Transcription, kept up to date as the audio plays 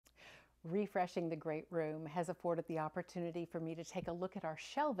Refreshing the great room has afforded the opportunity for me to take a look at our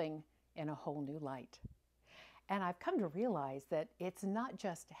shelving in a whole new light. And I've come to realize that it's not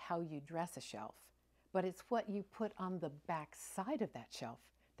just how you dress a shelf, but it's what you put on the back side of that shelf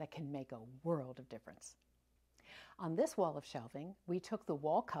that can make a world of difference. On this wall of shelving, we took the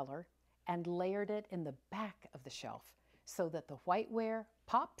wall color and layered it in the back of the shelf so that the whiteware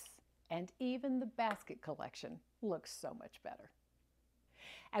pops and even the basket collection looks so much better.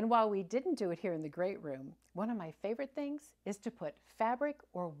 And while we didn't do it here in the great room, one of my favorite things is to put fabric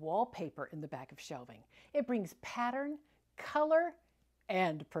or wallpaper in the back of shelving. It brings pattern, color,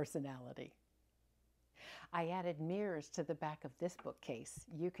 and personality. I added mirrors to the back of this bookcase.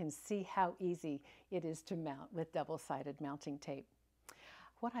 You can see how easy it is to mount with double-sided mounting tape.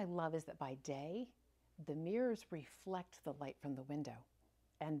 What I love is that by day, the mirrors reflect the light from the window,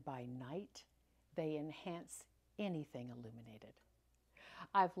 and by night, they enhance anything illuminated.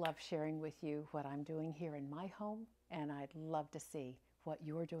 I've loved sharing with you what I'm doing here in my home, and I'd love to see what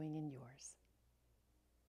you're doing in yours.